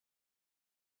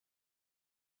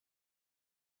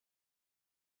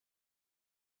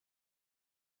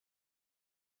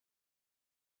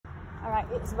right,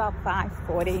 it's about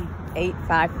 5:48,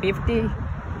 5:50.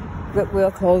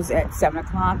 Goodwill closed at 7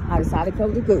 o'clock. I decided to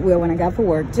go to Goodwill when I got for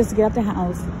work just to get out the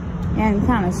house and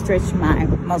kind of stretch my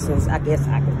muscles, I guess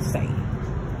I could say.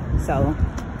 So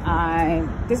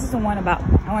this is the one about,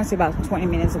 I want to say about 20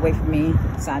 minutes away from me.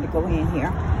 Decided to go in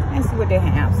here and see what they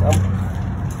have. So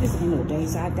this is the end of the day,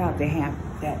 so I doubt they have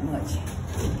that much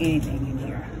anything in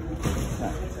here.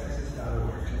 But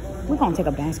we're gonna take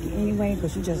a basket anyway,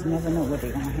 because you just never know what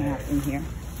they're gonna have in here.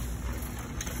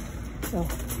 So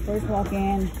first walk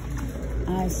in,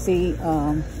 I see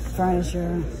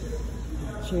furniture,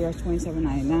 chairs,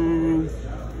 $27.99, a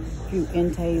few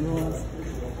end tables,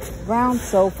 brown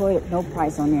sofa, no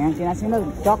price on there. Then I see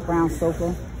another dark brown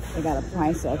sofa. They got a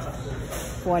price of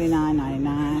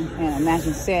 $49.99, and a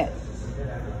matching set.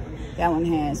 That one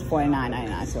has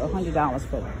 $49.99, so $100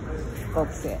 for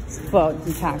both sets, for the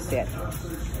entire set.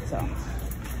 So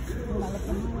when I look at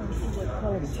what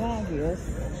color the tag is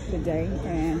today,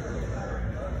 and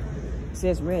it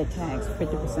says red tags,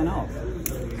 50% off.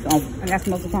 So I guess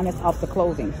most of the time that's off the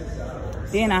clothing.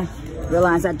 Then I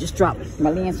realized I just dropped my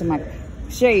lens and my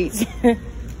shades.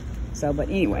 So, but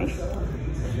anyway,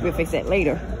 we'll fix that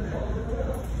later.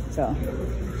 So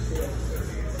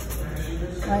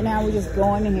right now we're just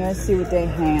going in here and see what they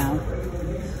have.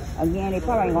 Again, they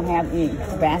probably ain't gonna have any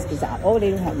baskets out. Oh,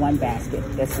 they do have one basket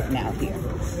that's sitting out here.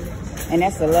 And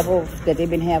that's the level that they've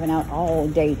been having out all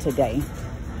day today.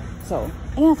 So,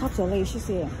 and I talked to a lady, she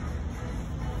said,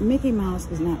 Mickey Mouse,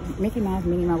 Minnie Mouse,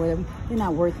 whatever, they're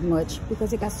not worth much because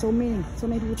they got so many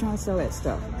people trying to sell that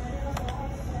stuff.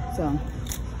 So,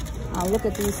 I'll look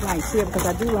at these lights here because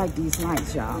I do like these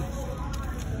lights, y'all.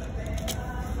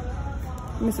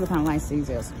 Let me see what kind of lights these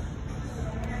is.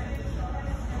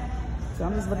 So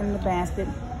I'm just looking in the basket.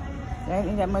 There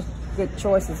ain't that much good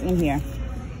choices in here.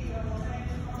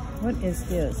 What is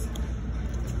this?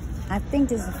 I think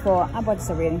this is for, I bought this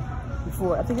already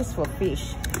before. I think this is for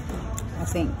fish, I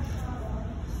think.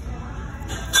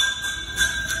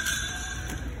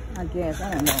 I guess,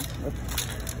 I don't know.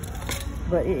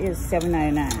 But it is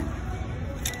 $7.99.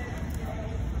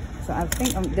 So I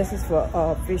think this is for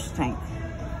a fish tank.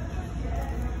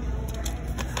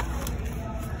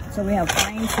 So we have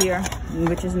flames here,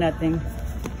 which is nothing.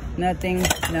 What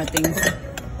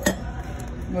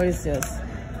is this?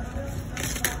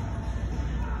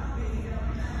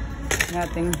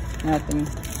 Nothing.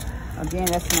 Again,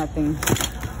 that's nothing.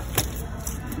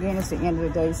 Again, it's the end of the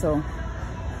day, so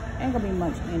ain't gonna be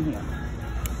much in here.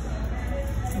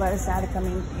 But I decided to come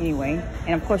in anyway.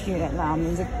 And of course you hear that loud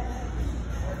music.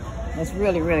 That's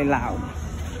really, really loud.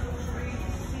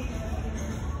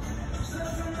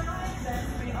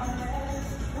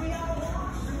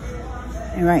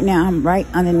 And right now I'm right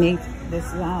underneath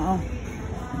this loud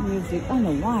music. I don't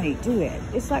know why they do that.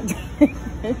 It's like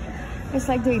it's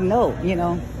like they know, you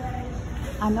know.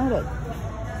 I know that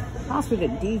possibly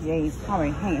the DJ's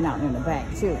probably hanging out in the back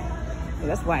too. So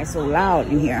that's why it's so loud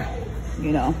in here,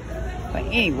 you know. But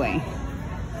anyway.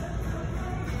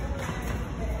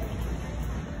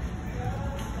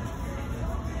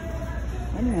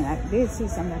 Wait a minute, I did see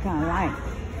something I kind of like.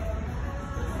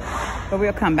 But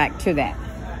we'll come back to that.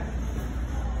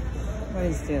 What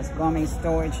is this? Gourmet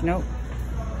storage? Nope.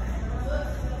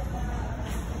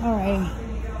 All right.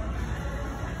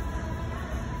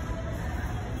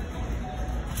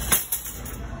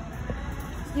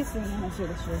 Excuse me, I'm not sure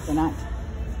this is or not.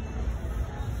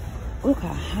 Look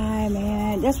how high,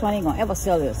 man. That's why I ain't gonna ever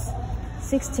sell this.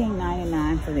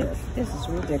 $16.99 for this. This is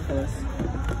ridiculous.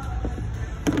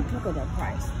 Look at that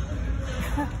price.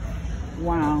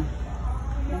 Wow.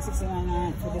 And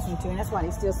 $16.99 for this one too. And that's why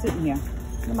they're still sitting here.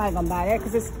 Nobody gonna buy that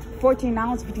because it's $14,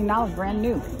 $15 brand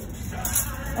new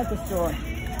at the store.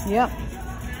 Yep.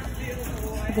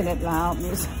 Look at that loud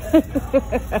music.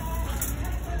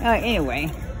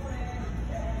 Anyway,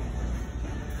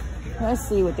 let's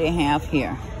see what they have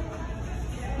here.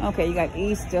 Okay, you got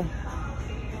Easter,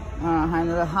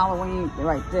 another Halloween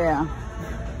right there,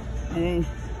 and then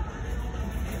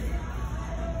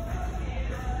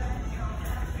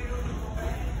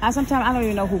sometimes I don't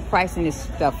even know who pricing this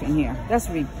stuff in here.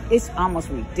 It's almost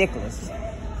ridiculous.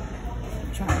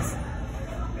 I'm trying to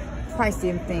price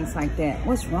them things like that.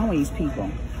 What's wrong with these people?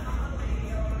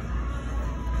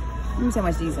 Let me see how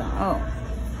much these are. Oh,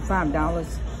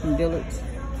 $5 from Dillard's.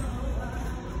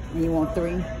 And you want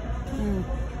 3?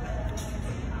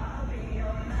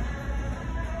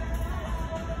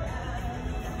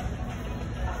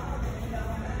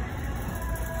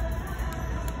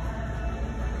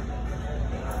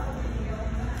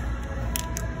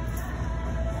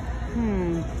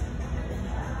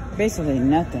 Basically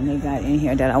nothing they got in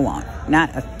here that I want.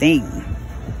 Not a thing.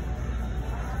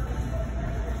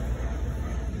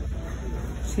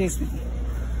 Excuse me.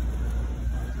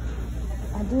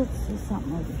 I did see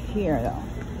something over here though.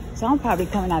 So I'm probably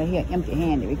coming out of here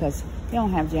empty-handed because they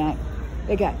don't have Jack.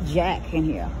 They got Jack in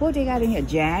here. What they got in here?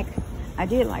 Jack. I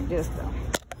did like this though.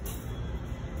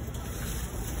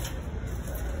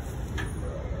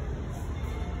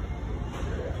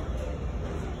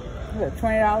 What,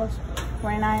 $20?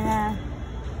 $20.99?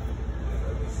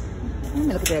 Let me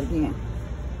look at that again.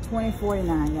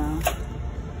 $20.49, y'all.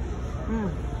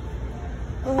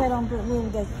 Go ahead on Goodwill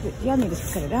with that. Y'all need to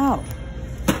cut it out.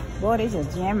 Boy, they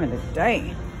just jamming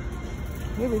today.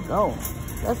 Here we go.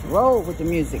 Let's roll with the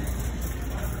music.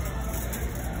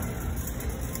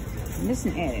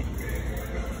 Listen at it.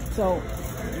 So,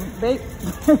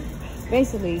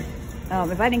 basically,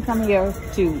 if I didn't come here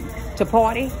to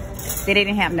party, they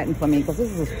didn't have nothing for me because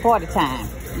this is party time,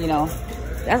 you know.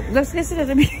 Let's listen to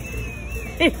the music.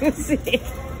 You see?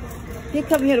 You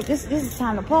come here, this is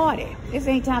time to party. This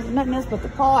ain't time for nothing else but to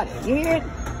party. You hear it?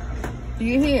 Do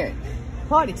you hear it?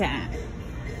 Party time.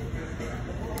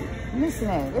 Listen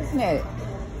at it, listen at it.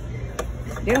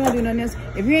 They don't want to do nothing else.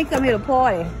 If you ain't come here to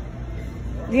party,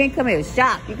 you ain't come here to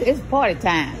shop. It's party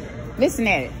time. Listen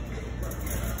at it.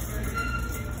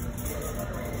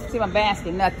 See my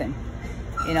basket, nothing.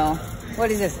 You know,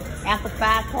 what is this? After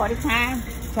 5 party time?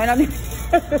 Turn on the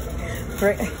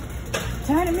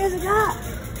turn the music up.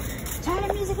 Turn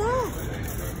the music up.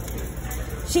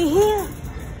 She here.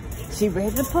 She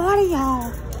ready to party,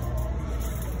 y'all.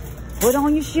 Put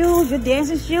on your shoes, your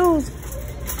dancing shoes.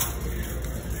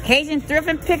 Cajun Thrift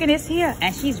and Picking is here,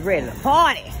 and she's ready to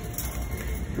party.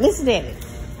 Listen at it.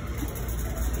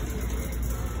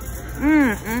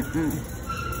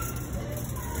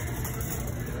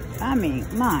 I mean,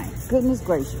 my goodness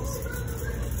gracious.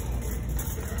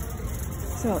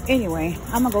 So anyway,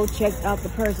 I'm gonna go check out the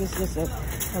purses just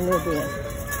a little bit.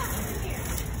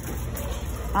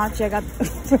 I'll check out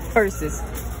the purses,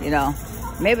 you know.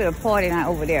 Maybe the party not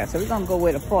over there. So we're gonna go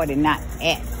where the party not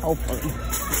at, hopefully.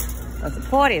 But the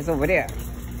party is over there.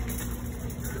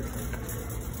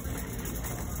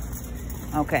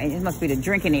 Okay, this must be the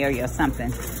drinking area or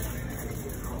something.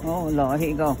 Oh Lord, here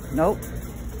you go. Nope.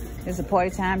 It's a party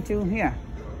time too here.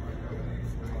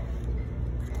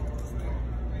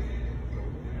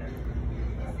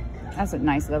 That's a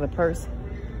nice leather purse.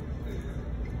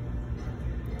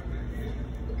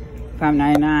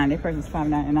 $5.99. Their purse is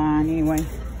 $5.99 anyway.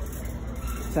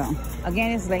 So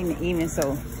again, it's late in the evening,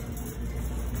 so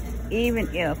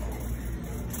even if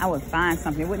I would find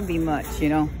something, it wouldn't be much, you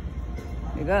know,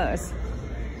 because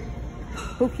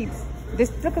who keeps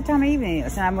this? Look what time of evening it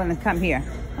is, and I'm gonna come here.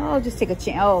 Oh, just take a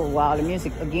chance. Oh wow, the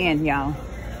music again, y'all.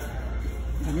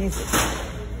 The music.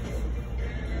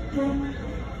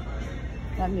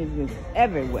 That music is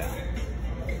everywhere.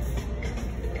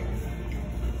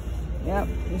 Yep,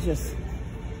 it's just,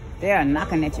 they are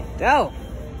knocking at your door.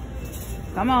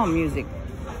 Come on, music.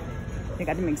 They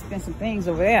got them expensive things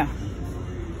over there.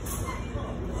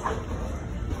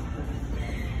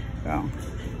 So,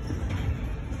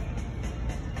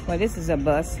 well, this is a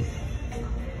bus.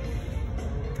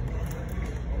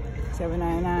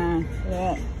 $7.99.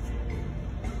 Yeah.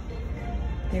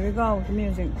 Here we go with the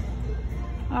music.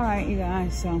 All right, you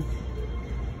guys. So.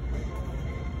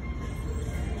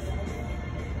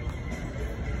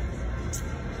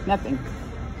 Nothing.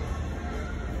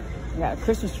 We got a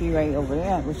Christmas tree right over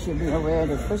there, which should be over there,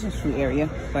 the Christmas tree area.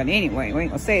 But anyway, we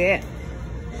ain't gonna say that.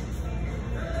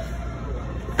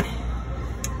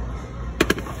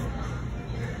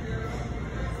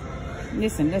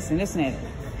 Listen at it.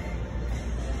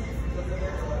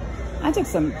 I took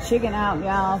some chicken out,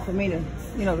 y'all, for me to,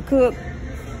 you know, to cook.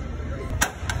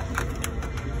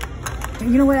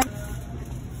 And you know what?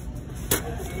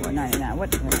 $4.99.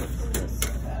 What the hell is this?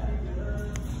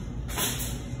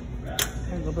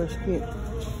 There's a bush kit.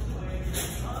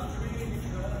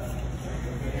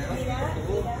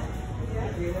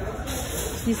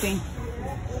 Excuse me.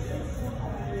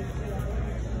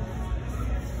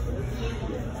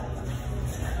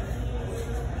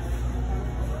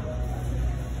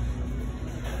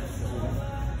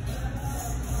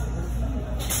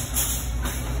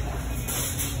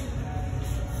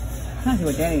 I don't know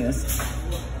what that is.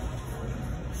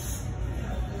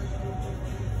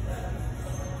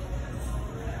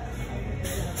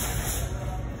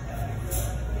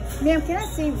 Ma'am, can I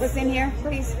see what's in here,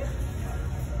 please?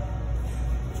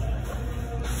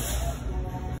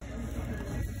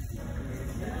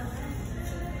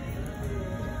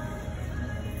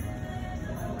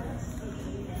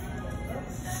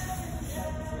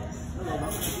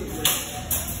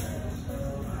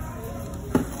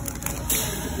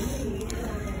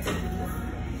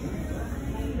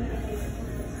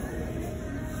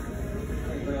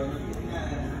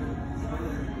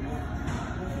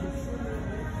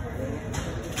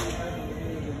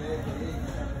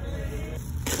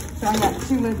 So I got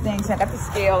two little things. I got the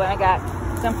scale and I got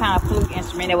some kind of flute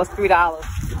instrument. It was $3.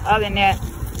 Other than that,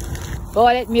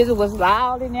 boy, that music was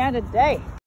loud in there today.